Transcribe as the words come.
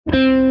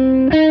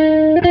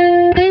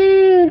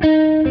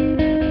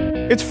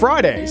It's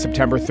Friday,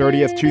 September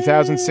 30th,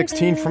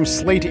 2016. From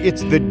Slate,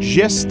 it's The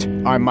Gist.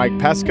 I'm Mike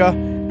Pesca.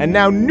 And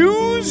now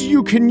news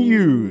you can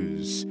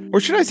use. Or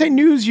should I say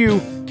news you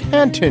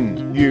can't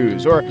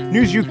use? Or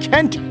news you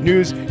can't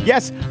use.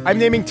 Yes, I'm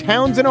naming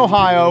towns in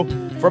Ohio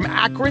from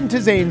Akron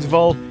to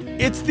Zanesville.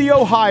 It's the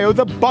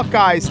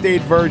Buckeye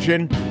State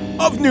version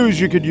of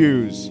news you could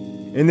use.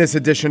 In this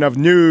edition of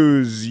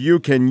News You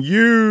Can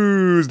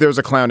Use, there's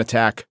a clown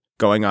attack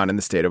going on in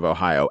the state of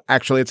Ohio.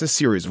 Actually, it's a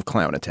series of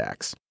clown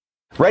attacks.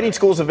 Reading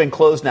schools have been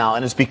closed now,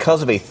 and it's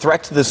because of a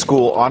threat to the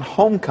school on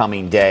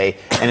homecoming day,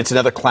 and it's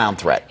another clown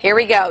threat. Here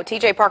we go.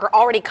 TJ Parker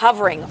already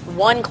covering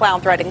one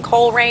clown threat in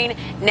Coleraine,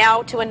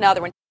 now to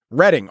another one.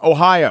 Reading,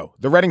 Ohio.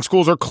 The Reading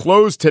schools are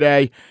closed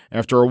today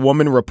after a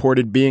woman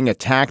reported being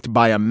attacked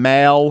by a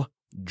male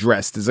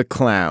dressed as a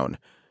clown.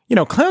 You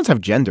know, clowns have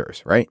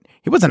genders, right?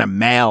 He wasn't a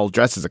male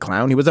dressed as a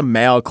clown. He was a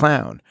male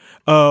clown.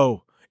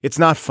 Oh, it's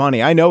not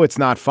funny. I know it's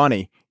not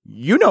funny.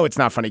 You know it's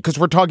not funny because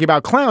we're talking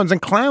about clowns, and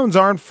clowns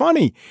aren't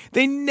funny.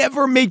 They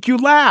never make you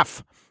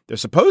laugh. They're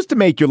supposed to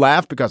make you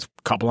laugh because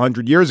a couple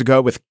hundred years ago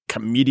with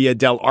Commedia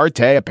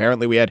dell'arte,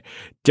 apparently we had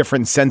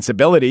different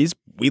sensibilities.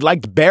 We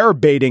liked bear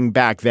baiting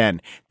back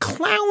then.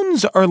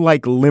 Clowns are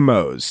like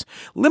limos.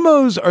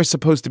 Limos are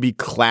supposed to be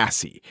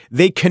classy.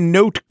 They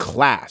connote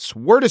class.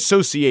 Word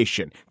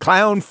association.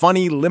 Clown,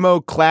 funny, limo,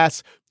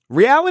 class.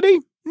 Reality?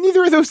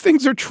 Neither of those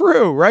things are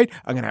true, right?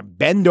 I'm going to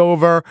bend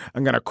over.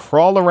 I'm going to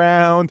crawl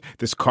around.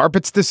 This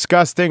carpet's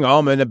disgusting. Oh,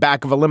 I'm in the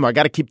back of a limo. I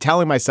got to keep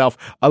telling myself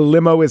a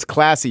limo is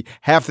classy.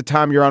 Half the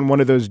time you're on one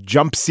of those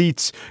jump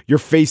seats. You're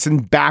facing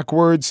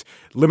backwards.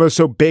 Limo's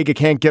so big it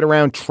can't get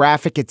around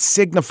traffic. It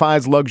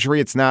signifies luxury.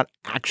 It's not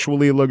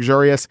actually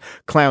luxurious.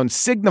 Clowns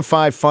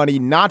signify funny,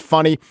 not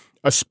funny,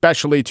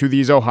 especially to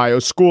these Ohio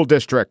school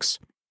districts.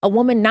 A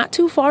woman not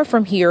too far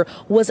from here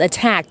was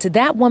attacked.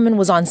 That woman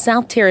was on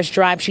South Terrace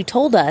Drive. She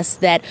told us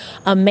that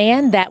a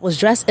man that was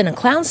dressed in a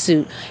clown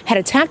suit had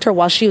attacked her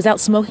while she was out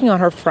smoking on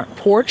her front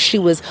porch. She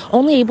was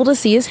only able to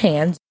see his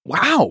hands.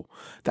 Wow,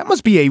 that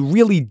must be a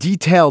really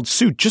detailed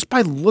suit. Just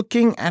by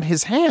looking at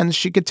his hands,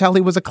 she could tell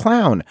he was a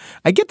clown.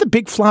 I get the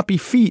big floppy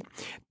feet.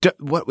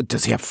 What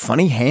does he have?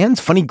 Funny hands?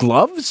 Funny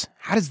gloves?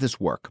 How does this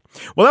work?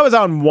 Well, that was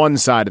on one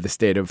side of the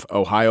state of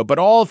Ohio, but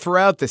all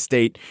throughout the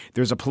state,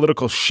 there's a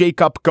political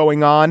shakeup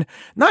going on.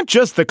 Not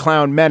just the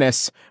clown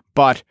menace,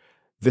 but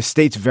the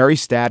state's very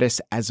status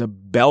as a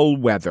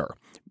bellwether.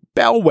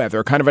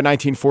 Bellwether, kind of a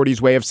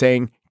 1940s way of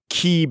saying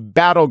key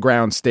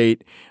battleground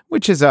state,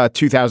 which is a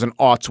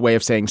 2000-aughts way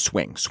of saying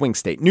swing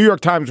state. New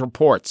York Times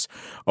reports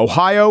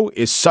Ohio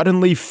is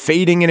suddenly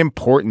fading in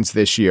importance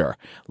this year,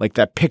 like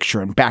that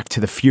picture in Back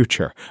to the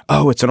Future.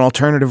 Oh, it's an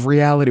alternative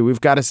reality.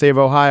 We've got to save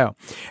Ohio.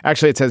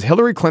 Actually, it says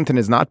Hillary Clinton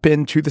has not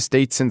been to the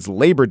state since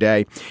Labor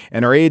Day,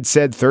 and her aide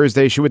said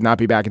Thursday she would not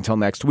be back until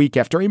next week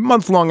after a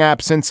month-long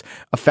absence,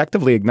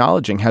 effectively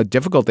acknowledging how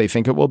difficult they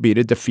think it will be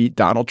to defeat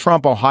Donald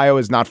Trump. Ohio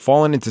has not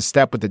fallen into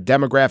step with the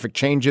demographic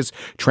changes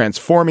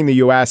transforming the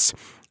U.S.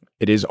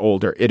 It is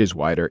older, it is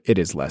whiter, it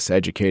is less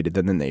educated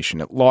than the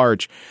nation at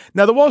large.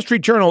 Now, the Wall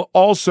Street Journal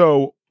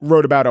also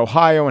wrote about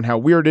Ohio and how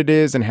weird it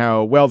is and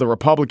how well the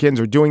Republicans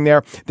are doing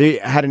there. They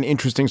had an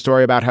interesting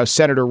story about how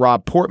Senator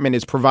Rob Portman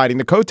is providing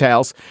the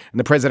coattails and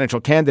the presidential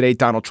candidate,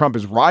 Donald Trump,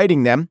 is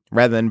riding them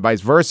rather than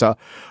vice versa.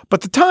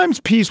 But the Times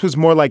piece was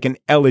more like an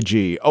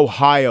elegy.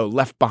 Ohio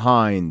left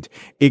behind,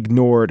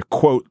 ignored,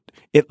 quote,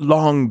 it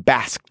long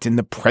basked in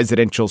the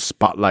presidential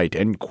spotlight,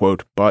 end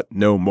quote, but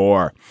no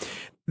more.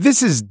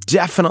 This is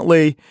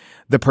definitely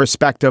the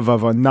perspective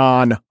of a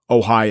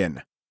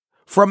non-Ohioan.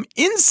 From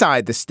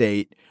inside the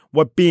state,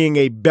 what being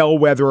a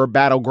bellwether or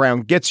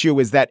battleground gets you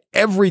is that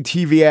every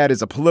TV ad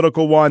is a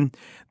political one.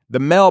 The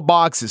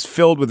mailbox is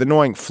filled with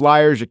annoying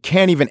flyers. You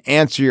can't even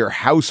answer your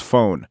house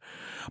phone.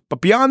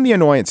 But beyond the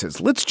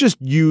annoyances, let's just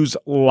use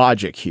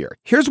logic here.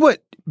 Here's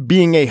what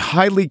being a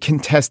highly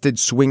contested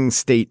swing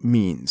state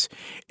means.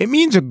 It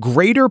means a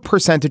greater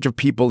percentage of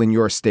people in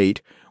your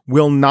state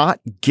will not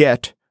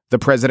get the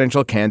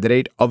presidential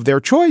candidate of their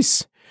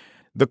choice.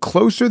 The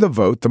closer the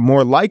vote, the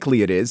more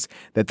likely it is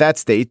that that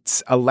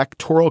state's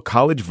electoral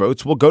college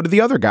votes will go to the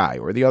other guy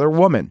or the other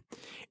woman.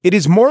 It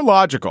is more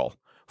logical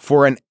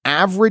for an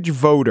average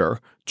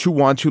voter to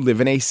want to live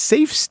in a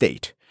safe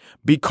state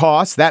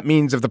because that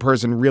means if the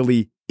person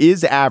really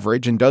is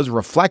average and does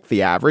reflect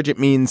the average, it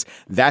means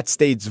that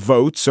state's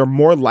votes are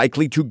more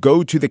likely to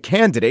go to the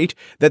candidate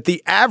that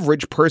the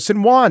average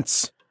person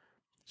wants.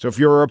 So if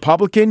you're a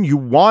Republican, you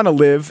want to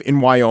live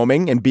in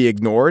Wyoming and be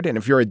ignored. And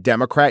if you're a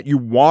Democrat, you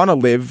want to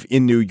live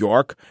in New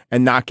York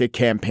and not get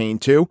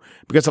campaigned to,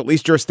 because at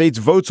least your state's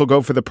votes will go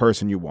for the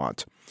person you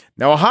want.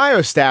 Now,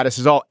 Ohio's status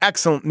is all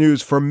excellent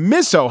news for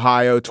Miss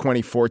Ohio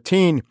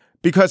 2014,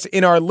 because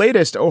in our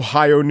latest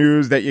Ohio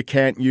news that you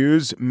can't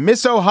use,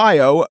 Miss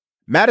Ohio,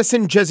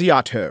 Madison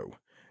Gesiato,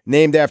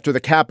 named after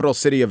the capital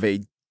city of a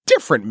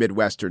different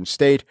Midwestern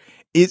state,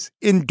 is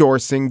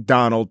endorsing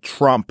Donald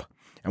Trump.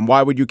 And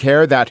why would you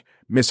care that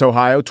Miss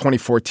Ohio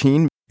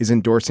 2014 is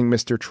endorsing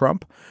Mr.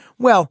 Trump?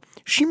 Well,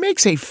 she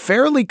makes a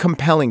fairly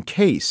compelling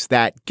case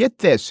that, get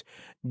this,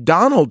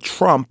 Donald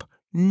Trump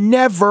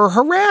never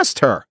harassed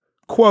her.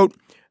 Quote,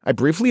 I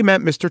briefly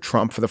met Mr.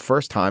 Trump for the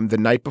first time the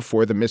night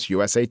before the Miss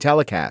USA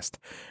telecast.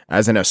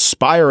 As an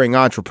aspiring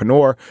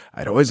entrepreneur,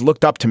 I'd always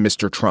looked up to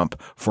Mr. Trump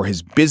for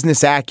his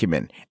business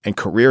acumen and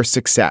career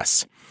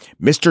success.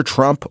 Mr.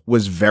 Trump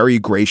was very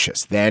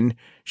gracious. Then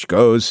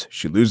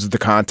she loses the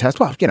contest.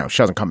 Well, she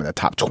doesn't come in the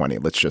top 20.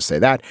 Let's just say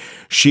that.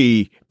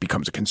 She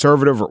becomes a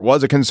conservative, or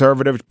was a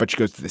conservative, but she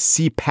goes to the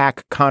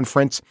CPAC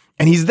conference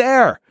and he's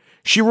there.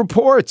 She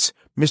reports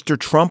Mr.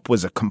 Trump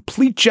was a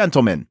complete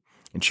gentleman.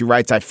 And she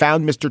writes, I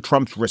found Mr.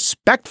 Trump's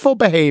respectful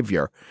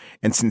behavior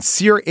and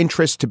sincere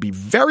interest to be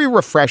very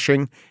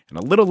refreshing. And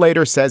a little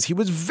later says he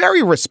was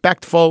very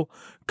respectful,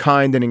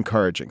 kind, and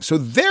encouraging. So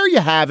there you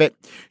have it.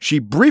 She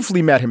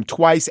briefly met him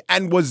twice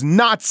and was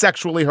not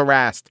sexually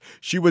harassed.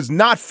 She was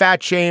not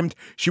fat shamed.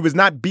 She was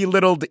not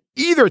belittled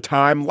either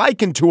time,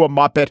 likened to a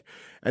Muppet.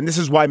 And this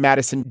is why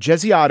Madison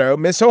Gesiato,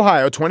 Miss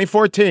Ohio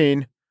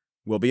 2014,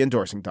 will be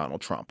endorsing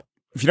Donald Trump.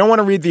 If you don't want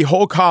to read the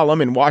whole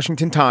column in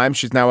Washington Times,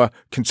 she's now a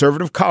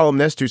conservative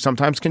columnist who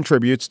sometimes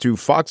contributes to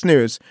Fox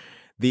News.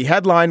 The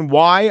headline,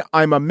 Why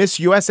I'm a Miss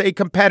USA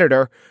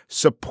Competitor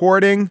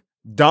Supporting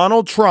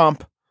Donald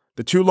Trump,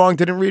 the too long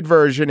didn't read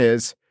version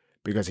is,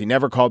 because he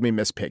never called me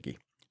Miss Piggy.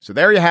 So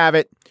there you have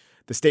it.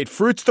 The state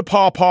fruits the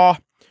pawpaw.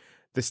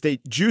 The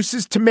state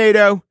juices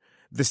tomato.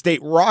 The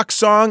state rock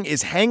song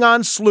is Hang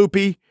On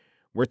Sloopy.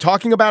 We're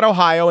talking about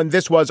Ohio, and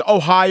this was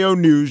Ohio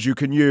news you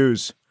can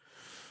use.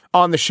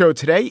 On the show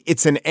today,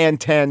 it's an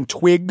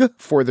Antentwig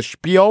for the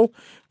Spiel.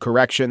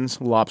 Corrections,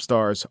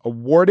 Lobstars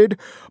awarded.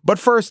 But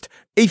first,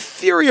 a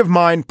theory of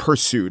mine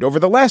pursued. Over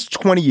the last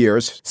 20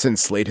 years, since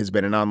Slate has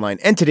been an online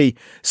entity,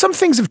 some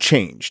things have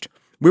changed.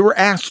 We were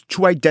asked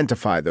to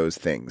identify those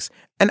things.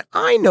 And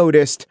I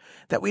noticed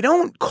that we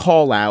don't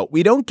call out,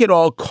 we don't get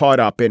all caught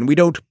up in, we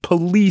don't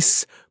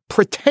police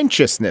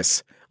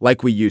pretentiousness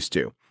like we used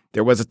to.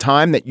 There was a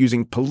time that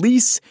using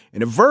police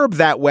in a verb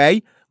that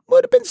way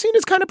would have been seen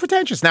as kind of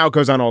pretentious. Now it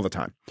goes on all the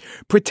time.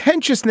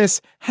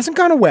 Pretentiousness hasn't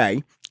gone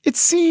away.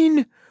 It's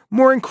seen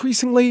more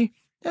increasingly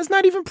as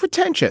not even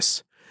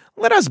pretentious.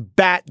 Let us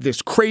bat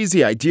this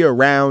crazy idea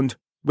around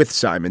with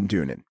Simon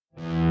Doonan.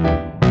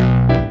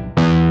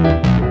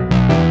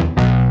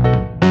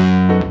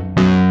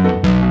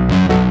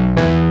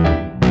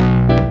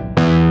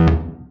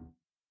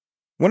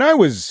 When I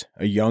was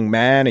a young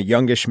man, a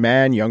youngish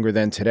man, younger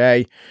than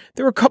today,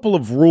 there were a couple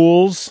of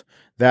rules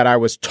that I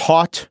was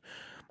taught.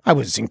 I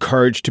was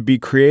encouraged to be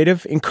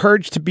creative,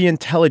 encouraged to be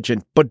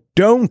intelligent, but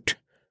don't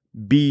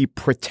be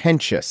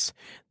pretentious.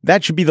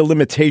 That should be the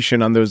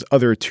limitation on those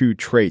other two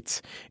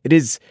traits. It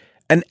is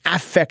an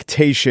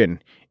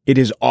affectation. It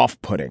is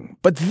off-putting.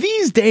 But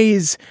these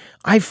days,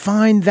 I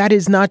find that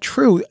is not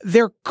true.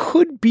 There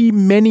could be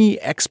many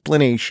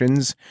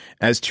explanations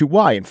as to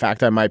why. In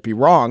fact, I might be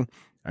wrong.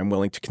 I'm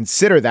willing to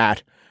consider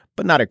that,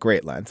 but not at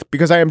great length,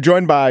 because I am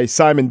joined by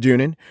Simon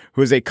Doonan,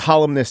 who is a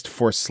columnist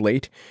for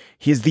Slate.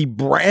 He is the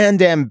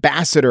brand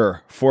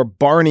ambassador for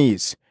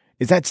Barneys.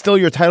 Is that still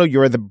your title?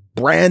 You're the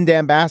brand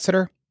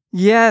ambassador?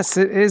 Yes,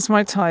 it is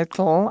my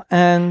title.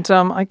 And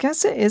I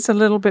guess it is a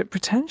little bit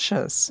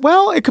pretentious.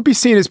 Well, it could be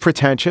seen as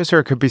pretentious,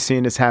 or it could be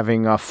seen as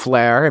having a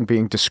flair and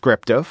being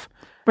descriptive.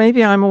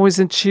 Maybe I'm always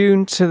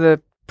attuned to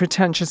the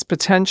pretentious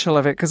potential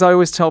of it, because I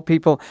always tell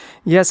people,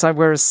 yes, I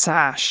wear a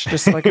sash,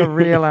 just like a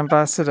real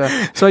ambassador.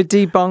 So I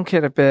debunk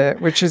it a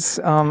bit, which is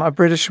a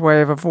British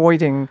way of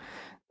avoiding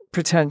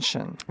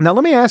pretension. Now,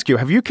 let me ask you,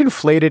 have you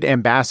conflated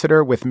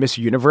ambassador with Miss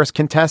Universe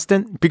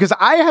contestant? Because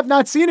I have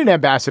not seen an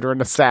ambassador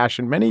in a sash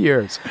in many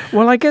years.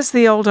 Well, I guess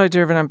the old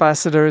idea of an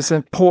ambassador is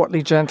a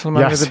portly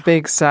gentleman with a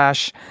big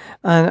sash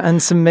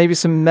and some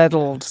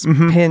medals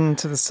pinned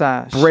to the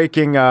sash.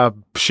 Breaking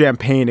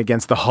champagne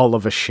against the hull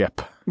of a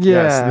ship.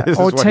 Yeah, yes,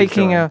 or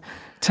taking a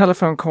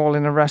telephone call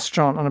in a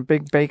restaurant on a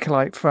big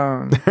Bakelite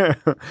phone.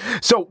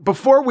 So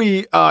before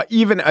we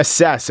even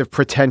assess if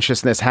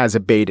pretentiousness has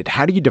abated,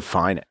 how do you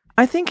define it?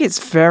 I think it's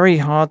very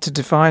hard to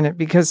define it,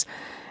 because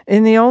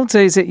in the old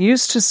days, it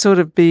used to sort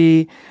of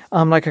be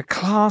like a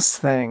class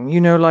thing,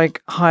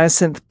 like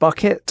Hyacinth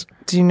Bucket.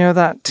 Do you know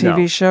that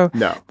TV show?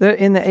 No.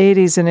 In the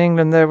 80s in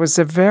England, there was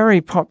a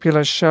very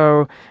popular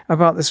show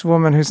about this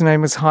woman whose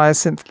name was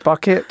Hyacinth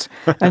Bucket,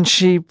 and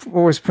she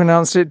always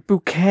pronounced it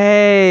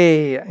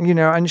bouquet,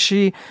 and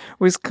she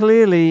was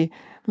clearly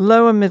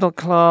lower middle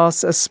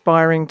class,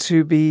 aspiring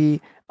to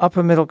be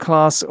upper middle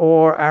class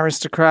or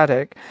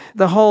aristocratic.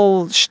 The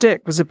whole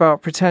shtick was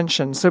about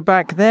pretension. So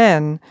back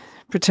then,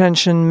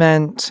 pretension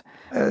meant,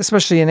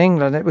 especially in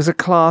England, it was a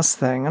class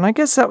thing. And I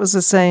guess that was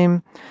the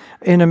same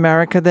in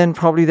America. Then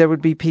probably there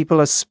would be people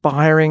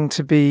aspiring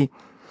to be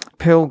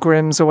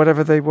pilgrims or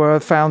whatever they were,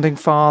 founding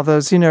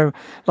fathers,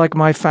 like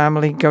my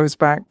family goes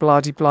back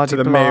bloody-blah. To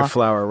the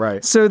Mayflower,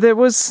 right. So there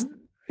was,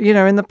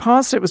 in the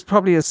past, it was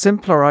probably a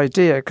simpler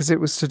idea because it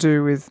was to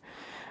do with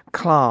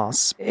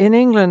class. In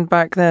England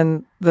back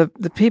then, the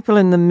people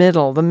in the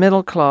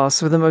middle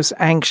class were the most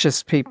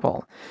anxious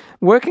people.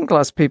 Working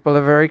class people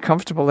are very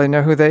comfortable. They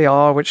know who they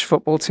are, which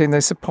football team they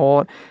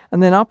support.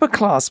 And then upper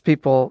class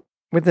people,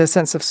 with their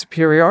sense of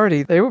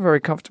superiority, they were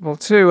very comfortable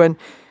too. And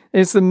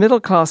it's the middle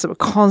class that were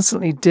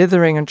constantly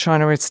dithering and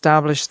trying to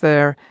establish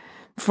their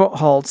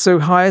foothold. So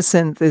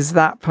Hyacinth is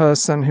that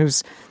person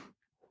who's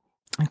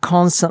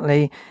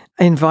constantly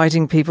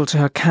inviting people to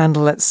her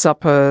candlelit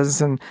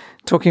suppers and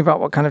talking about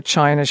what kind of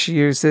china she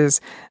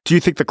uses. Do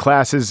you think the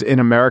classes in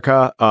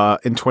America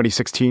in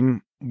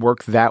 2016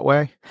 work that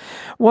way?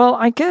 Well,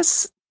 I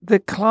guess the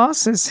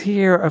classes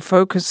here are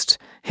focused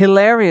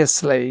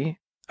hilariously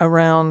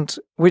around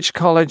which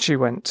college you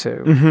went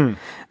to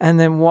and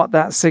then what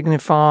that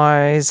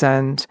signifies,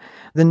 and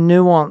the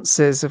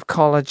nuances of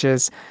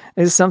colleges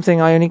is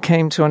something I only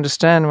came to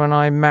understand when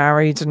I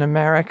married an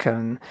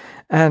American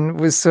and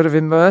was sort of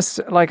immersed.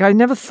 Like, I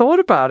never thought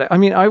about it. I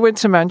mean, I went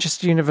to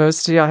Manchester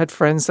University. I had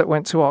friends that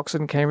went to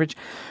Oxford and Cambridge.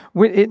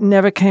 We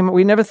never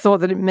thought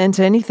that it meant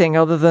anything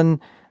other than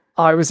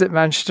I was at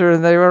Manchester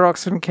and they were at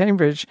Oxford and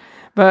Cambridge.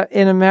 But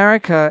in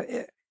America,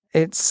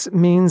 it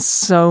means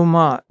so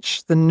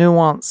much, the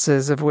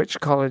nuances of which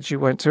college you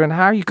went to and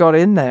how you got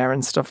in there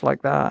and stuff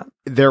like that.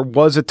 There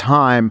was a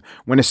time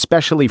when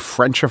especially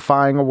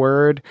Frenchifying a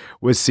word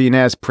was seen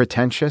as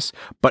pretentious.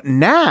 But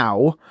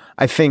now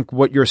I think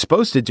what you're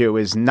supposed to do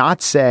is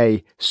not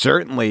say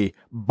certainly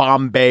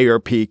Bombay or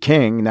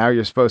Peking. Now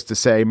you're supposed to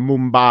say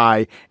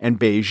Mumbai and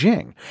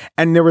Beijing.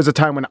 And there was a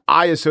time when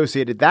I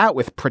associated that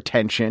with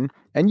pretension,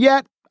 and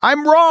yet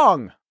I'm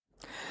wrong.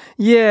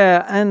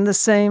 Yeah, and the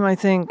same, I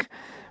think,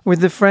 with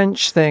the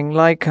French thing.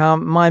 Like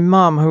my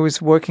mum, who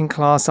was working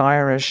class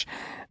Irish,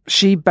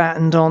 she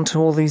battened onto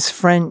all these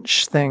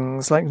French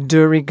things like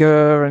de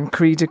rigueur and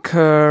cri de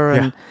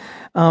coeur.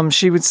 And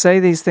she would say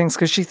these things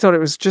because she thought it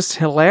was just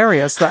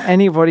hilarious that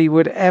anybody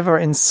would ever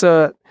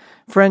insert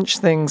French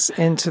things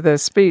into their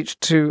speech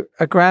to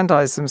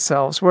aggrandize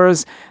themselves,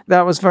 whereas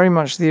that was very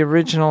much the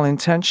original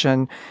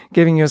intention,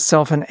 giving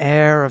yourself an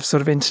air of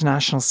sort of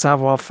international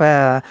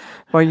savoir-faire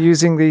by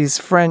using these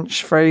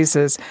French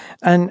phrases.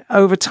 And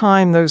over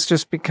time, those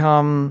just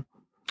become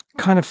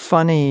kind of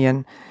funny.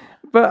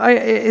 But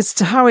it's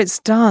how it's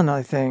done,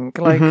 I think.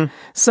 Like,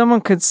 someone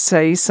could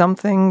say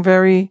something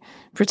very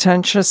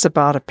pretentious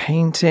about a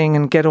painting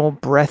and get all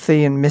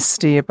breathy and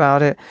misty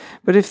about it.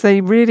 But if they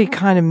really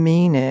kind of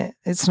mean it,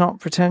 it's not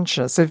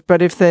pretentious.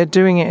 But if they're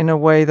doing it in a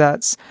way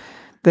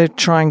they're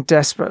trying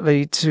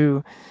desperately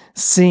to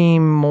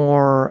seem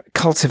more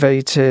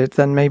cultivated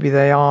than maybe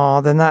they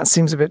are, then that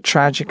seems a bit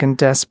tragic and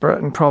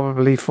desperate and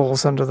probably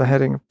falls under the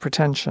heading of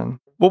pretension.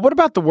 Well, what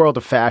about the world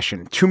of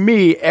fashion? To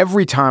me,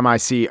 every time I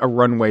see a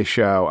runway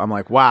show, I'm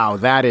like, wow,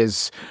 that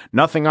is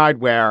nothing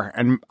I'd wear.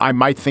 And I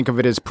might think of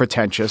it as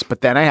pretentious,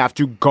 but then I have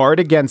to guard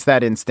against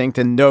that instinct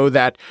and know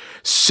that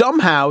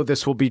somehow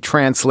this will be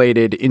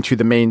translated into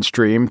the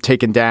mainstream,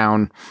 taken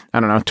down,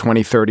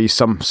 20, 30,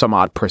 some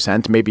odd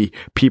percent. Maybe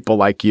people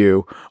like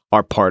you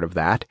are part of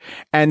that.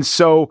 And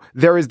so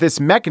there is this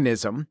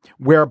mechanism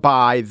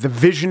whereby the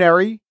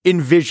visionary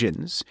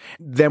envisions,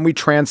 then we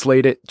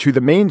translate it to the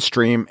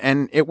mainstream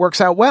and it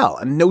works out well.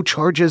 And no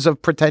charges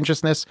of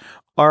pretentiousness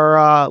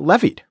are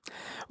levied.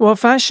 Well,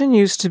 fashion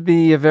used to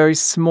be a very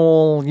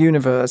small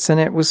universe, and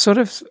it was sort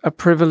of a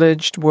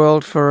privileged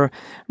world for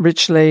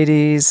rich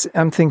ladies.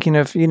 I'm thinking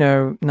of,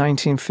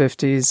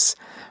 1950s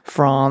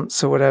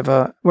France or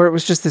whatever, where it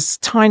was just this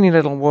tiny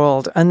little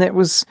world. And it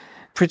was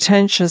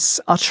pretentious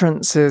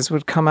utterances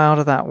would come out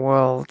of that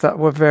world that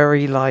were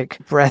very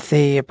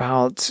breathy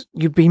about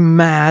you'd be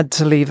mad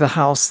to leave the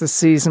house this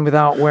season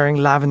without wearing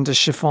lavender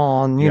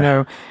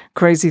chiffon,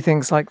 crazy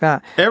things like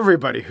that.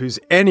 Everybody who's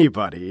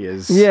anybody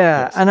is.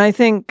 Yeah. Yes. And I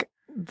think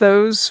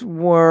those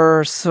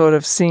were sort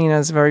of seen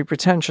as very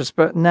pretentious.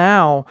 But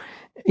now,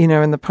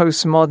 in the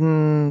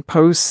postmodern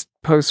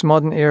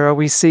era,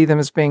 we see them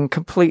as being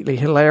completely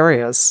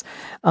hilarious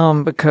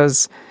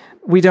because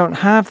we don't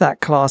have that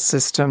class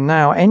system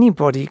now.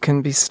 Anybody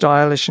can be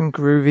stylish and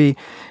groovy.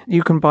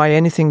 You can buy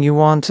anything you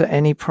want at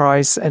any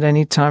price at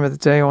any time of the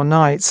day or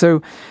night.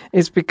 So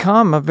it's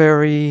become a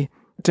very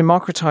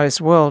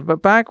democratized world.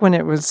 But back when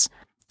it was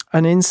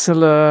an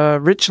insular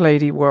rich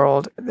lady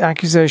world,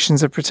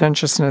 accusations of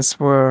pretentiousness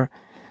were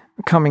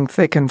coming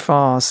thick and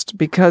fast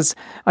because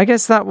I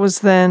guess that was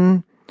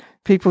then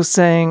people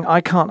saying, I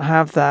can't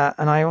have that,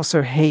 and I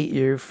also hate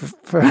you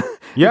for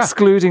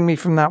excluding me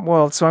from that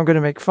world, so I'm going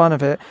to make fun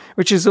of it,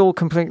 which is all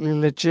completely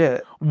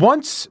legit.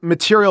 Once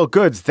material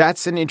goods,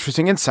 that's an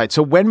interesting insight.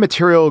 So when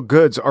material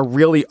goods are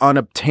really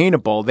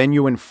unobtainable, then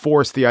you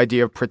enforce the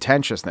idea of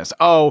pretentiousness.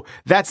 Oh,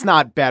 that's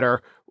not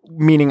better,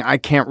 meaning I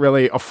can't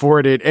really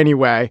afford it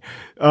anyway.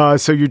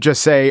 So you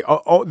just say,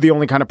 oh, the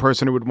only kind of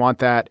person who would want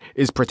that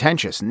is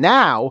pretentious.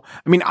 Now,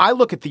 I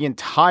look at the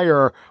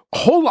entire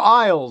whole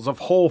aisles of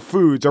Whole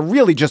Foods are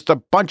really just a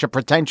bunch of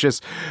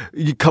pretentious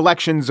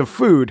collections of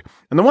food.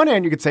 On the one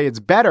hand, you could say it's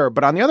better,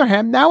 but on the other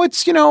hand, now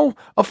it's,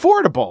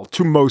 affordable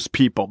to most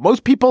people.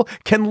 Most people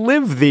can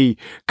live the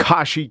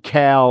kashi,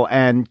 kale,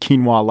 and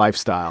quinoa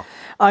lifestyle.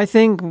 I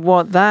think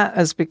what that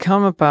has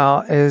become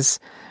about is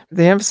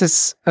the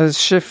emphasis has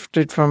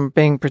shifted from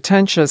being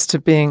pretentious to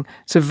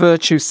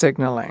virtue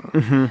signaling.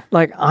 Mm-hmm.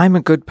 Like, I'm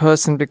a good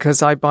person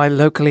because I buy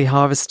locally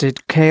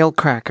harvested kale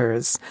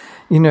crackers,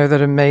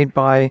 that are made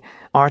by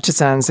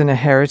artisans in a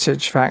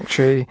heritage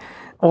factory.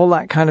 All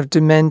that kind of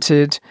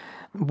demented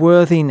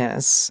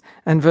worthiness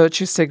and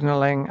virtue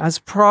signaling has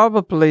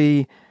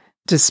probably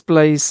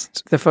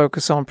displaced the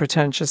focus on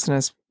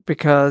pretentiousness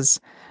because,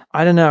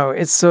 I don't know,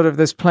 it's sort of,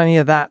 there's plenty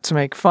of that to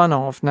make fun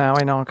of now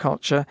in our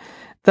culture.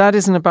 That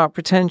isn't about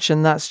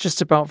pretension. That's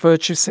just about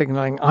virtue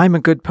signaling. I'm a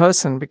good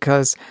person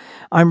because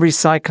I'm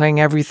recycling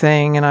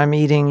everything and I'm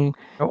eating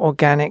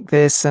organic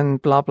this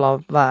and blah, blah,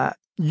 blah.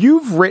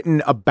 You've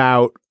written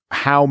about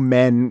how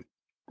men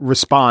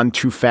respond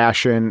to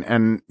fashion,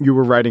 and you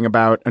were writing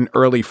about an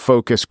early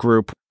focus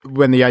group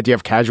when the idea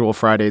of casual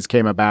Fridays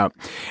came about,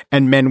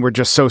 and men were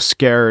just so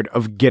scared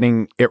of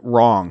getting it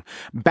wrong.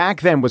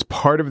 Back then, was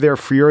part of their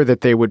fear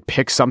that they would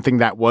pick something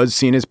that was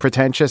seen as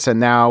pretentious,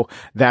 and now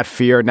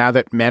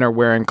that men are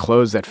wearing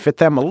clothes that fit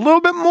them a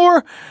little bit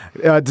more,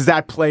 does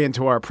that play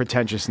into our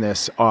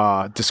pretentiousness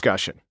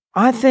discussion?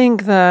 I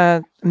think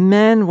that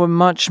men were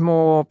much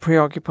more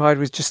preoccupied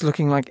with just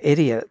looking like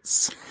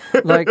idiots.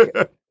 Like,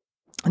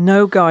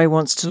 no guy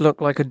wants to look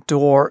like a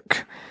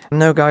dork.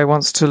 No guy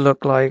wants to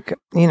look like,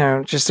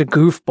 just a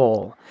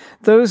goofball.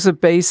 Those are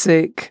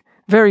basic,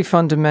 very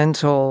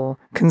fundamental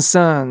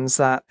concerns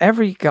that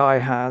every guy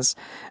has.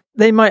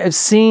 They might have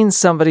seen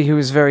somebody who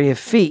was very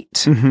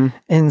effete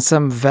in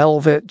some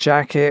velvet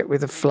jacket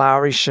with a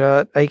flowery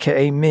shirt,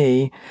 aka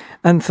me,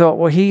 and thought,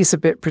 well, he's a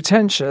bit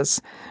pretentious.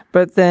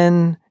 But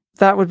then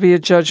that would be a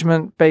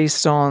judgment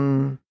based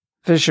on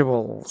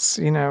visuals,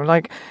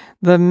 like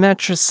the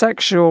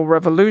metrosexual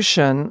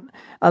revolution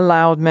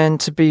allowed men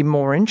to be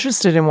more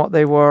interested in what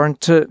they were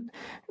and to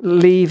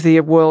leave the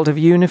world of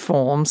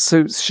uniforms,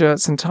 suits,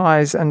 shirts, and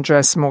ties and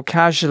dress more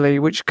casually,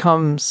 which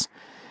comes...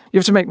 You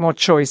have to make more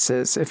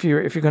choices if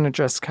you're going to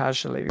dress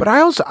casually. But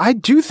I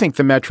do think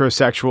the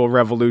metrosexual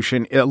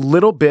revolution a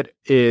little bit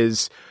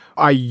is...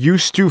 I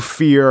used to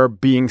fear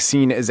being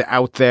seen as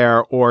out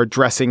there or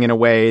dressing in a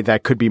way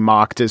that could be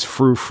mocked as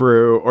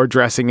frou-frou or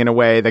dressing in a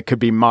way that could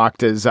be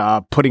mocked as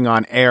putting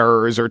on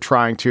airs or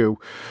trying to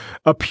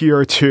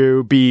appear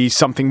to be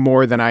something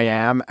more than I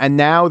am. And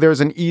now there's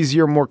an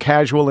easier, more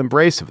casual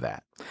embrace of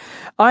that.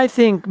 I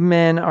think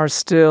men are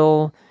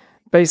still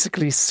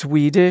basically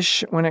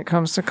Swedish when it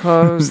comes to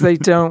clothes. They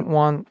don't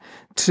want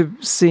to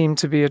seem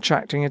to be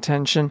attracting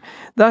attention.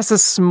 That's a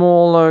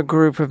smaller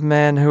group of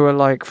men who are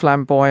like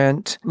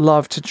flamboyant,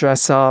 love to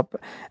dress up.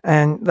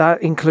 And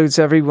that includes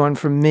everyone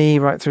from me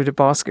right through to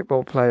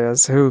basketball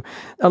players who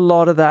a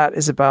lot of that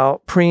is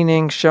about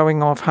preening,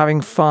 showing off, having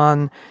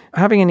fun,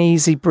 having an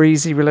easy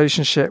breezy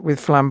relationship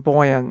with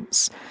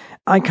flamboyance.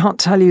 I can't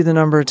tell you the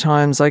number of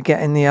times I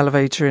get in the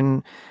elevator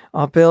in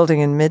our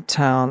building in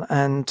Midtown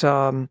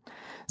and,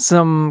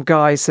 some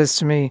guy says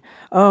to me,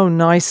 "Oh,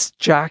 nice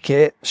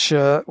jacket,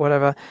 shirt,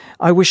 whatever.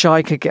 I wish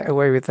I could get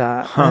away with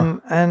that."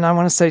 And I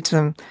want to say to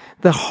them,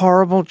 the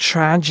horrible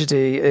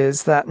tragedy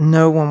is that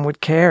no one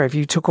would care if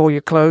you took all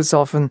your clothes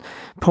off and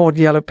poured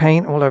yellow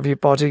paint all over your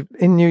body.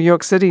 In New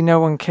York City, no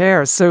one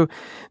cares. So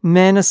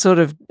men are sort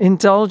of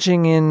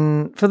indulging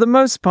in, for the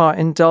most part,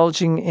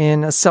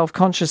 a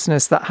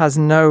self-consciousness that has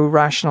no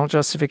rational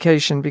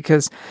justification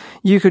because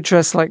you could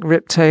dress like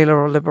Rip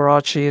Taylor or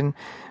Liberace and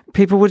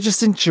people would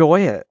just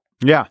enjoy it.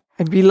 Yeah.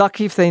 And be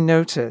lucky if they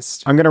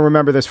noticed. I'm going to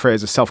remember this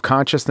phrase, a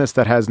self-consciousness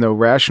that has no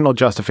rational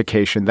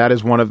justification. That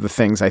is one of the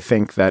things I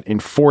think that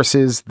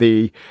enforces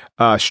the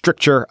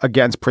stricture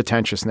against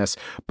pretentiousness.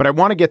 But I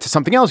want to get to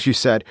something else you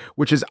said,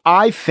 which is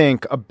I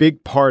think a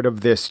big part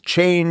of this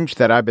change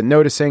that I've been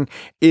noticing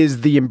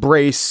is the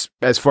embrace,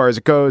 as far as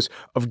it goes,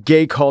 of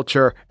gay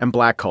culture and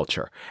black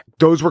culture.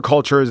 Those were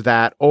cultures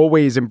that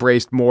always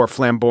embraced more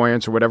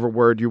flamboyance or whatever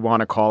word you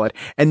want to call it.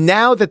 And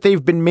now that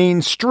they've been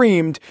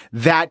mainstreamed,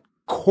 that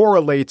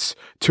correlates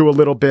to a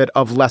little bit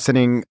of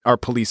lessening our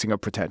policing of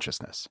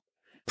pretentiousness.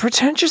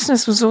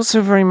 Pretentiousness was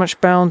also very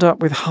much bound up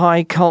with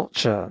high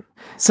culture.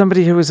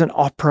 Somebody who was an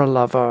opera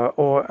lover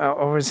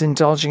or was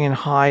indulging in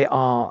high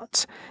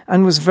art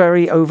and was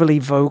very overly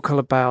vocal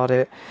about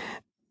it.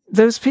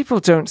 Those people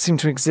don't seem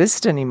to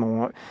exist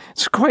anymore.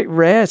 It's quite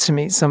rare to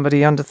meet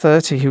somebody under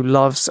 30 who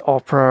loves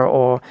opera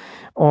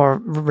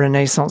or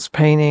Renaissance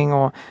painting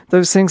or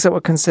those things that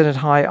were considered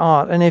high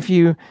art. And if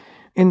you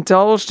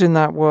indulged in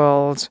that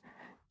world,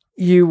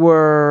 you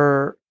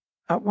were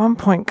at one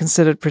point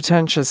considered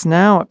pretentious.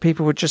 Now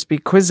people would just be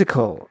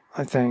quizzical,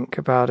 I think,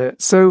 about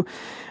it. So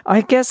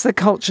I guess the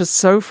culture's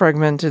so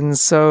fragmented and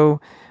so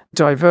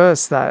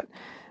diverse that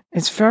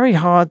it's very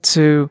hard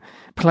to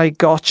play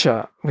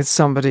gotcha with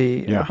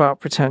somebody about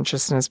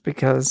pretentiousness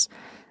because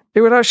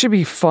it would actually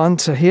be fun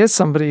to hear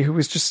somebody who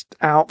was just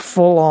out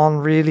full on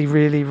really,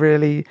 really,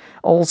 really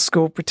old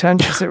school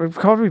pretentious. It would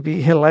probably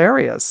be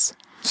hilarious.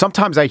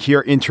 Sometimes I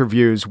hear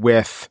interviews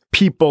with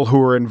people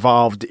who are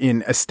involved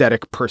in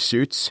aesthetic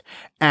pursuits.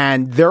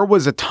 And there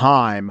was a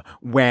time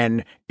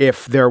when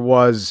if there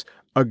was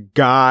a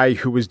guy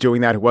who was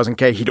doing that who wasn't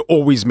gay, he'd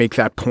always make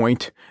that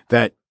point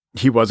that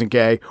he wasn't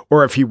gay,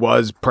 or if he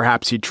was,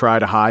 perhaps he'd try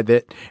to hide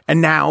it.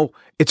 And now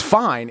it's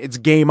fine. It's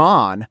game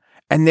on.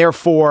 And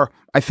therefore,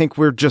 I think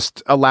we're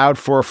just allowed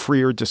for a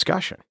freer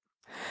discussion.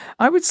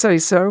 I would say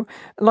so.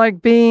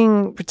 Like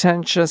being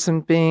pretentious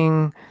and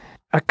being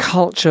a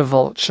culture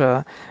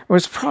vulture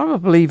was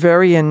probably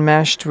very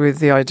enmeshed with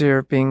the idea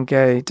of being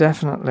gay,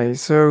 definitely.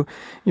 So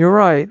you're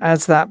right,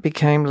 as that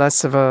became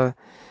less of a,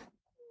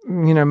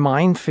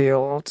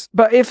 minefield.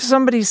 But if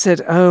somebody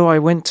said, oh, I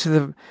went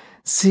to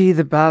see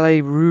the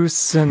ballet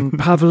russe and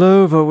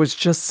Pavlova was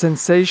just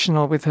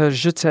sensational with her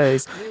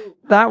jetés,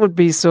 that would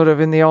be sort of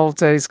in the old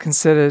days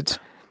considered,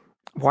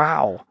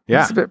 wow,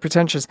 yeah, it's a bit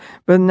pretentious.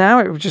 But now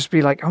it would just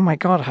be like, oh my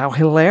God, how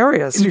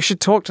hilarious. You should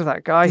talk to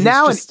that guy.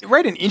 Now,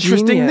 an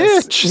interesting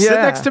niche. Yeah. Sit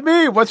next to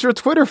me. What's your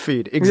Twitter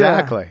feed?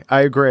 Exactly. Yeah.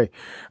 I agree.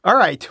 All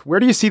right.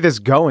 Where do you see this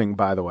going,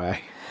 by the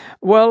way?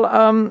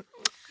 Well,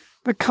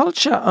 the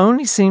culture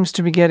only seems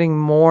to be getting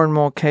more and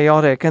more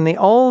chaotic. And the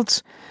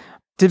old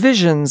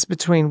divisions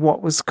between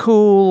what was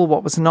cool,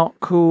 what was not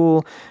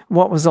cool,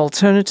 what was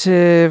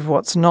alternative,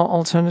 what's not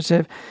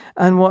alternative,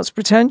 and what's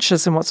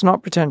pretentious and what's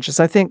not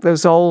pretentious. I think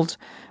those old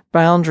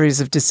boundaries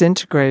have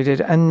disintegrated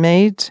and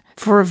made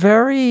for a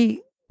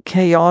very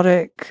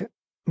chaotic,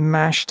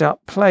 mashed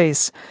up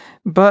place.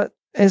 But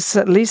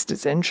at least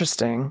it's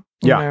interesting.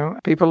 Yeah.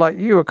 People like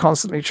you are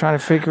constantly trying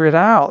to figure it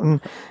out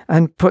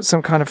and put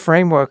some kind of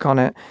framework on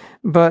it.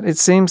 But it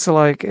seems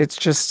like it's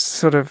just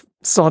sort of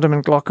Sodom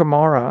and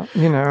Gomorrah,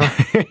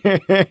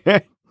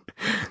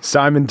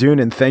 Simon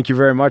Doonan, thank you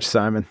very much,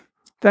 Simon.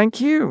 Thank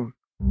you.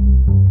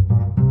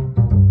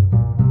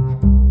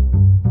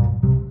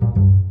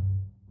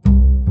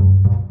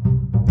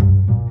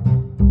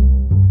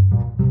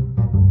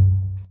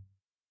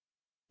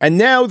 And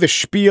now the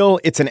spiel.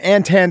 It's an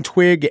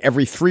Antentwig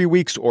every 3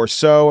 weeks or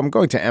so. I'm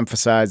going to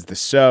emphasize the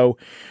so.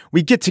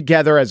 We get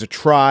together as a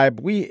tribe.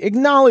 We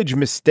acknowledge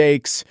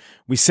mistakes.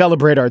 We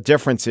celebrate our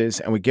differences,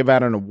 and we give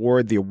out an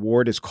award. The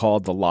award is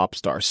called the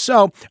Lobstar.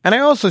 So, and I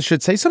also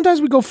should say,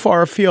 sometimes we go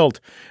far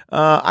afield.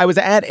 I was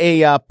at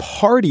a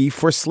party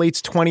for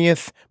Slate's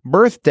 20th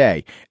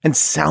birthday, and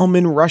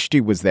Salman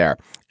Rushdie was there.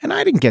 And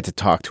I didn't get to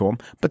talk to him,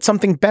 but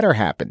something better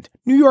happened.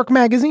 New York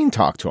Magazine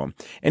talked to him.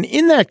 And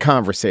in that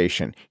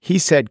conversation, he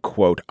said,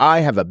 quote, I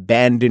have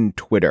abandoned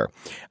Twitter.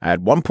 I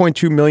had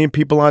 1.2 million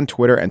people on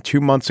Twitter, and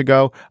 2 months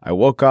ago, I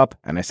woke up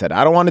and I said,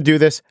 I don't want to do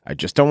this. I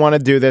just don't want to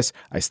do this.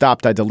 I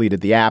stopped. I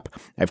deleted the app.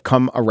 I've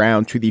come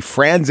around to the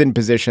Franzen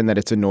position that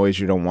it's a noise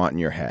you don't want in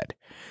your head.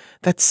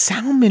 That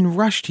Salman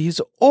Rushdie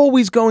is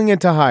always going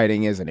into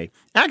hiding, isn't he?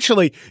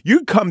 Actually,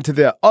 you'd come to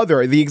the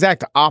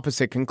exact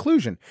opposite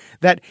conclusion,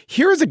 that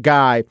here's a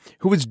guy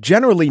who is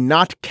generally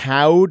not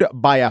cowed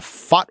by a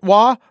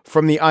fatwa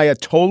from the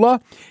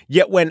Ayatollah,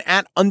 yet when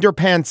at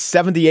Underpants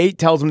 78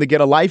 tells him to get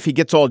a life, he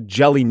gets all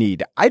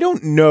jelly-kneed. I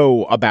don't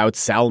know about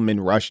Salman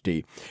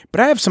Rushdie, but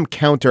I have some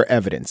counter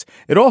evidence.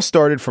 It all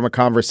started from a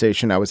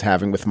conversation I was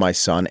having with my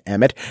son,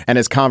 Emmett, and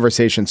as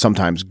conversations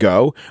sometimes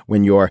go,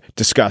 when you're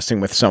discussing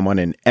with someone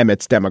in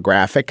Emmett's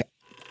demographic,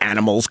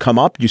 animals come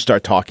up. You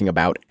start talking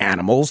about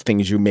animals,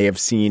 things you may have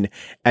seen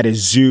at a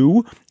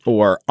zoo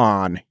or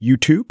on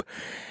YouTube.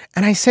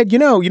 And I said, you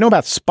know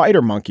about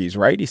spider monkeys,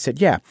 right? He said,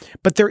 yeah,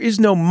 but there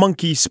is no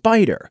monkey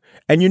spider.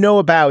 And you know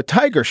about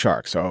tiger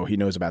sharks. Oh, he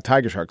knows about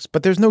tiger sharks,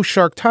 but there's no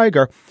shark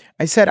tiger.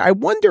 I said, I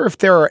wonder if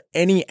there are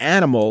any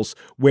animals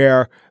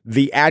where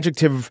the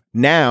adjective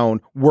noun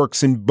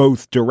works in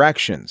both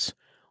directions.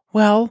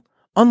 Well,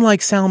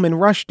 unlike Salman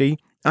Rushdie,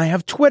 I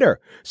have Twitter.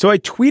 So I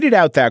tweeted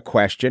out that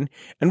question,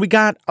 and we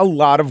got a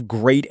lot of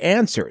great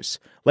answers.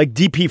 Like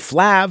DP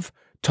Flav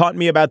taught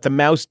me about the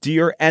mouse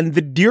deer and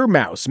the deer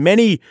mouse.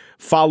 Many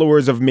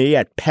followers of me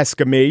at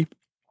Pescami,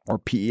 or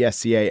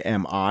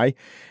Pescami,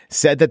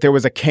 said that there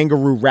was a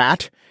kangaroo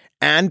rat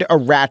and a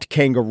rat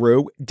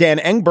kangaroo. Dan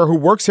Engber, who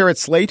works here at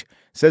Slate,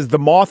 says the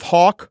moth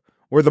hawk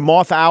or the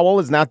moth owl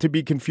is not to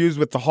be confused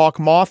with the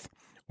hawk moth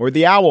or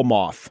the owl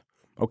moth.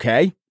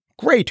 Okay,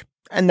 great.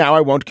 And now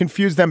I won't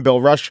confuse them.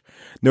 Bill Rush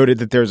noted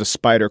that there's a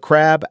spider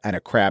crab and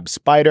a crab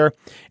spider.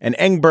 And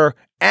Engber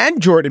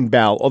and Jordan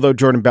Bell, although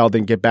Jordan Bell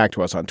didn't get back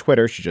to us on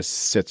Twitter, she just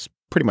sits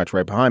pretty much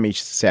right behind me.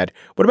 She said,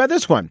 what about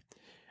this one?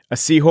 A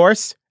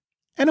seahorse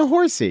and a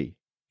horsey.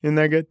 Isn't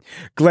that good?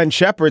 Glenn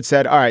Shepard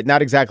said, all right,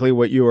 not exactly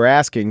what you were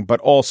asking, but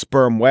all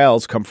sperm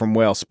whales come from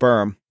whale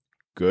sperm.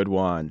 Good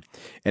one.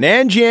 And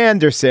Angie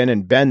Anderson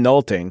and Ben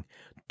Nolting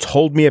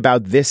told me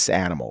about this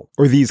animal,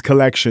 or these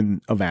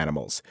collection of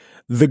animals.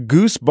 The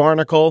goose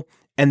barnacle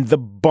and the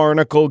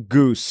barnacle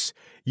goose.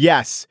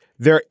 Yes,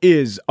 there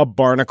is a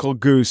barnacle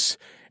goose.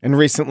 And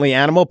recently,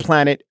 Animal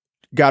Planet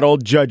got all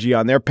judgy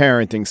on their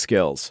parenting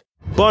skills.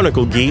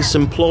 Barnacle geese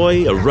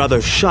employ a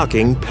rather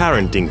shocking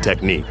parenting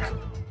technique.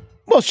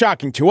 Well,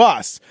 shocking to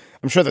us.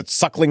 I'm sure that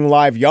suckling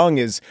live young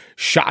is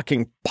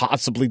shocking,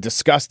 possibly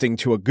disgusting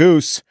to a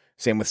goose.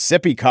 Same with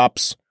sippy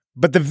cups.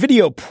 But the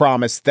video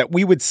promised that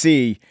we would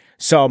see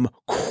some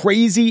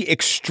crazy,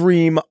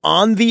 extreme,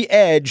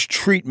 on-the-edge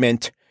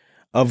treatment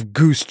of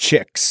goose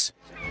chicks.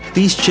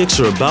 These chicks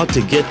are about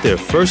to get their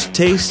first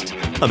taste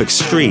of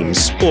extreme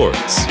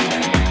sports.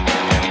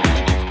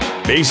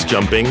 base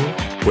jumping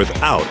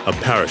without a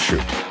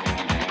parachute.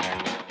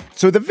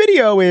 So the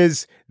video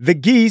is the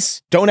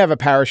geese don't have a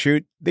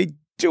parachute. They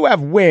do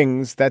have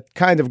wings. That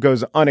kind of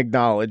goes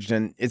unacknowledged,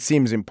 and it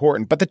seems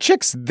important. But the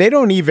chicks, they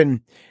don't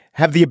even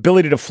have the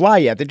ability to fly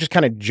yet. They just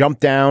kind of jump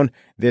down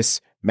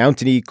this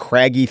mountainy,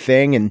 craggy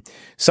thing, and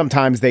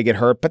sometimes they get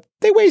hurt, but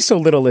they weigh so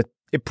little it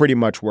pretty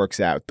much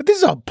works out. But this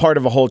is a part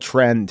of a whole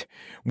trend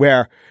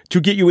where to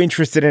get you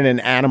interested in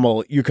an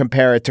animal, you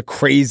compare it to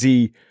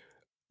crazy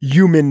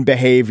human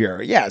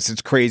behavior. Yes,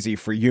 it's crazy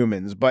for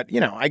humans, but,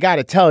 I got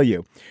to tell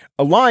you,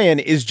 a lion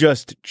is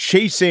just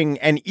chasing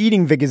and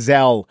eating the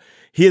gazelle.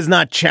 He is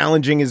not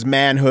challenging his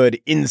manhood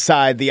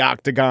inside the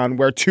octagon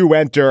where two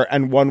enter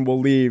and one will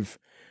leave.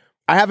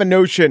 I have a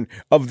notion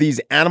of these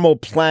Animal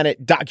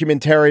Planet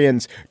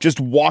documentarians just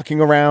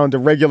walking around a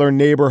regular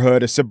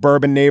neighborhood, a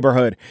suburban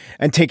neighborhood,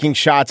 and taking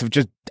shots of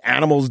just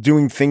animals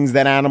doing things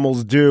that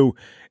animals do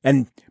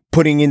and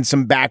putting in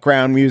some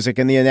background music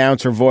and the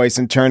announcer voice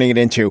and turning it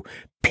into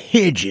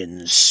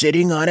pigeons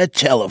sitting on a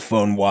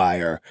telephone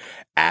wire.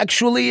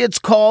 Actually, it's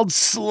called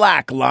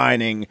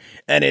slacklining,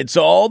 and it's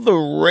all the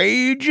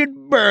rage at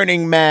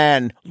Burning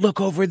Man. Look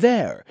over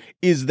there.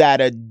 Is that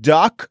a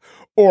duck?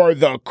 Or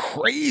the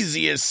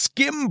craziest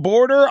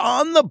skimboarder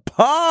on the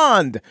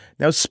pond.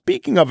 Now,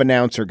 speaking of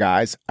announcer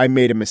guys, I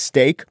made a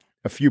mistake.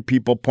 A few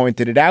people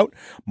pointed it out.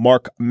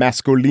 Mark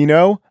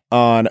Mascolino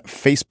on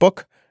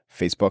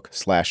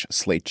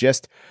Facebook.com/Slate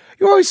Gist.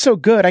 You're always so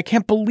good. I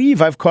can't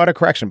believe I've caught a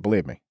correction.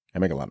 Believe me, I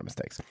make a lot of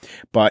mistakes.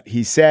 But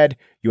he said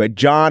you had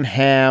John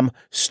Hamm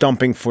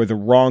stumping for the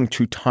wrong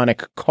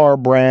Teutonic car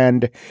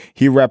brand.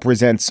 He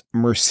represents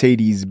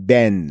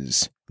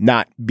Mercedes-Benz,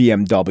 not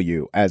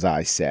BMW, as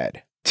I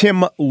said.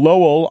 Tim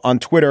Lowell on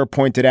Twitter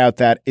pointed out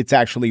that it's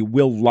actually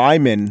Will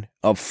Lyman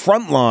of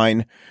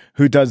Frontline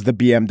who does the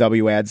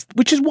BMW ads,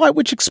 which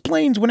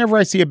explains whenever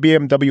I see a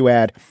BMW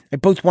ad, I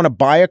both want to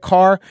buy a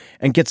car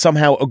and get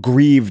somehow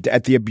aggrieved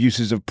at the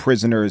abuses of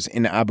prisoners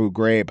in Abu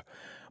Ghraib.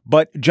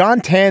 But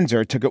John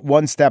Tanzer took it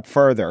one step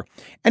further,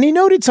 and he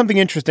noted something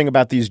interesting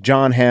about these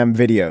John Hamm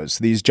videos,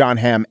 these John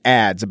Hamm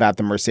ads about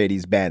the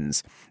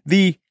Mercedes-Benz.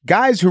 The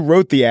guys who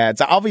wrote the ads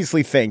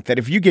obviously think that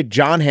if you get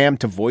John Hamm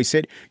to voice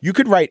it, you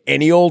could write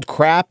any old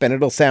crap and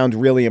it'll sound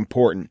really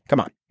important. Come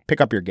on,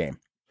 pick up your game.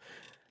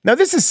 Now,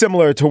 this is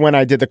similar to when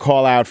I did the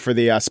call out for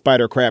the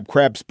spider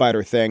crab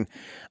spider thing.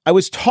 I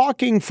was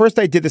talking, first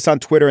I did this on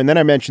Twitter and then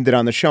I mentioned it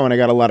on the show and I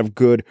got a lot of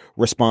good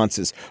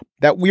responses.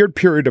 That weird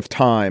period of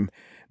time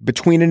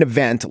between an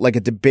event like a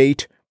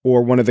debate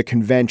or one of the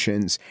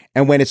conventions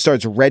and when it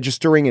starts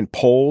registering in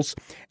polls,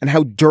 and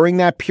how during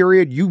that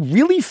period you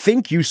really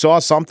think you saw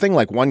something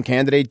like one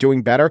candidate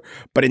doing better,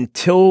 but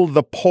until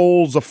the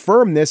polls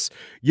affirm this,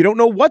 you don't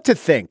know what to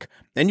think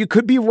and you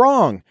could be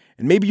wrong.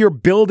 And maybe you're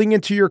building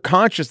into your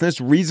consciousness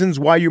reasons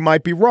why you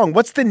might be wrong.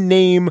 What's the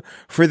name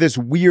for this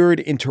weird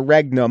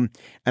interregnum?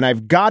 And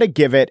I've got to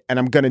give it, and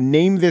I'm going to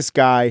name this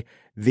guy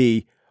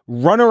the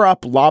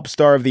runner-up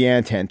Lobstar of the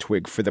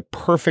Antentwig for the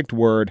perfect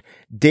word,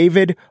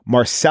 David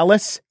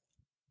Marcellus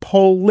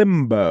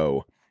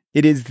Polimbo.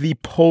 It is the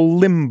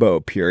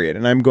Polimbo period,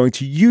 and I'm going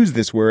to use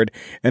this word,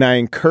 and I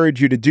encourage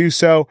you to do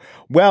so.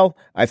 Well,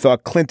 I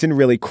thought Clinton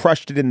really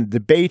crushed it in the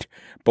debate,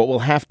 but we'll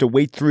have to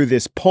wait through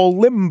this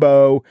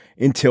Polimbo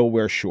until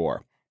we're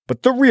sure.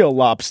 But the real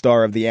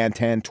Lobstar of the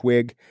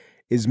Antentwig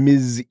is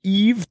Ms.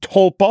 Eve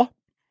Tolpa,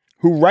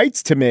 who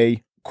writes to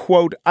me,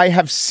 quote, I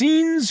have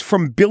scenes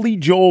from Billy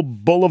Joel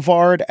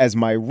Boulevard as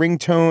my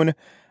ringtone.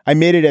 I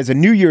made it as a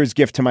New Year's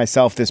gift to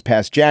myself this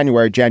past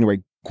January.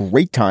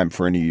 Great time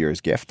for a New Year's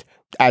gift,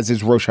 as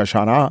is Rosh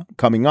Hashanah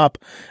coming up.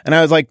 And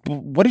I was like,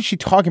 what is she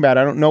talking about?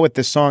 I don't know what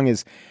this song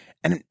is.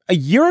 And a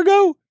year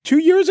ago, 2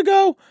 years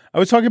ago, I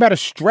was talking about a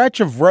stretch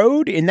of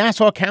road in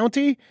Nassau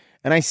County.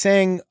 And I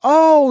sang,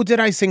 oh, did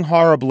I sing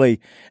horribly?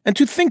 And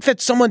to think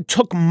that someone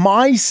took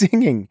my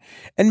singing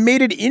and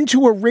made it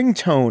into a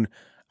ringtone.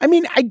 I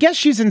mean, I guess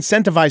she's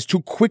incentivized to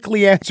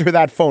quickly answer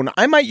that phone.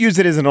 I might use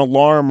it as an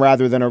alarm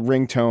rather than a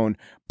ringtone,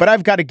 but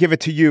I've got to give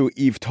it to you,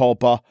 Eve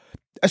Tolpa.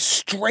 A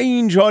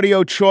strange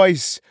audio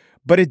choice,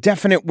 but a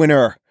definite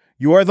winner.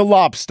 You are the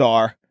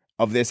Lobstar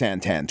of this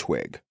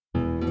Antentwig.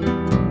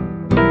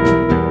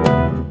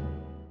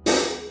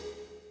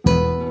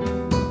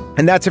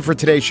 And that's it for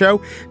today's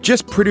show.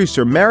 Just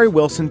producer Mary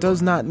Wilson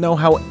does not know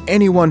how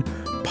anyone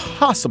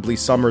possibly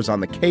summers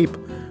on the Cape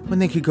when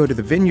they could go to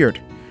the vineyard.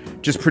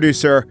 Just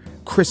producer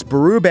Chris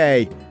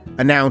Berube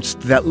announced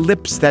that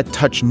lips that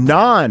touch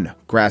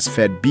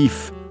non-grass-fed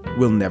beef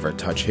will never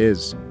touch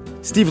his.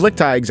 Steve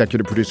Lichtai,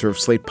 executive producer of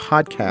Slate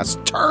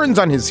Podcast, turns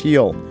on his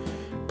heel,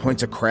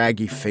 points a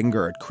craggy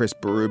finger at Chris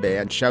Berube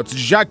and shouts,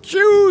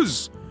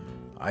 J'accuse!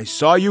 I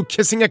saw you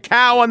kissing a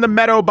cow on the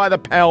meadow by the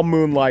pale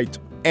moonlight.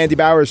 Andy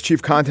Bowers,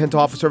 chief content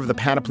officer of the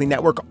Panoply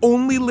Network,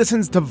 only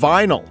listens to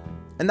vinyl,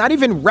 and not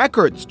even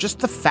records, just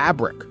the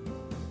fabric.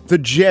 The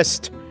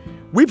Gist.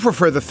 We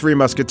prefer the Three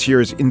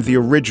Musketeers in the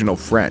original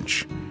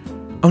French.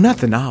 Oh, not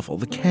the novel,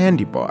 the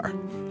candy bar.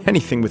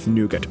 Anything with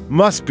nougat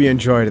must be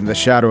enjoyed in the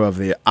shadow of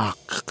the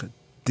Arc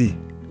de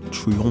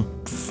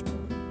Triomphe.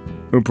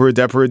 Oomperu,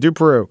 deperu,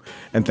 duperu.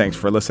 And thanks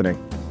for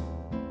listening.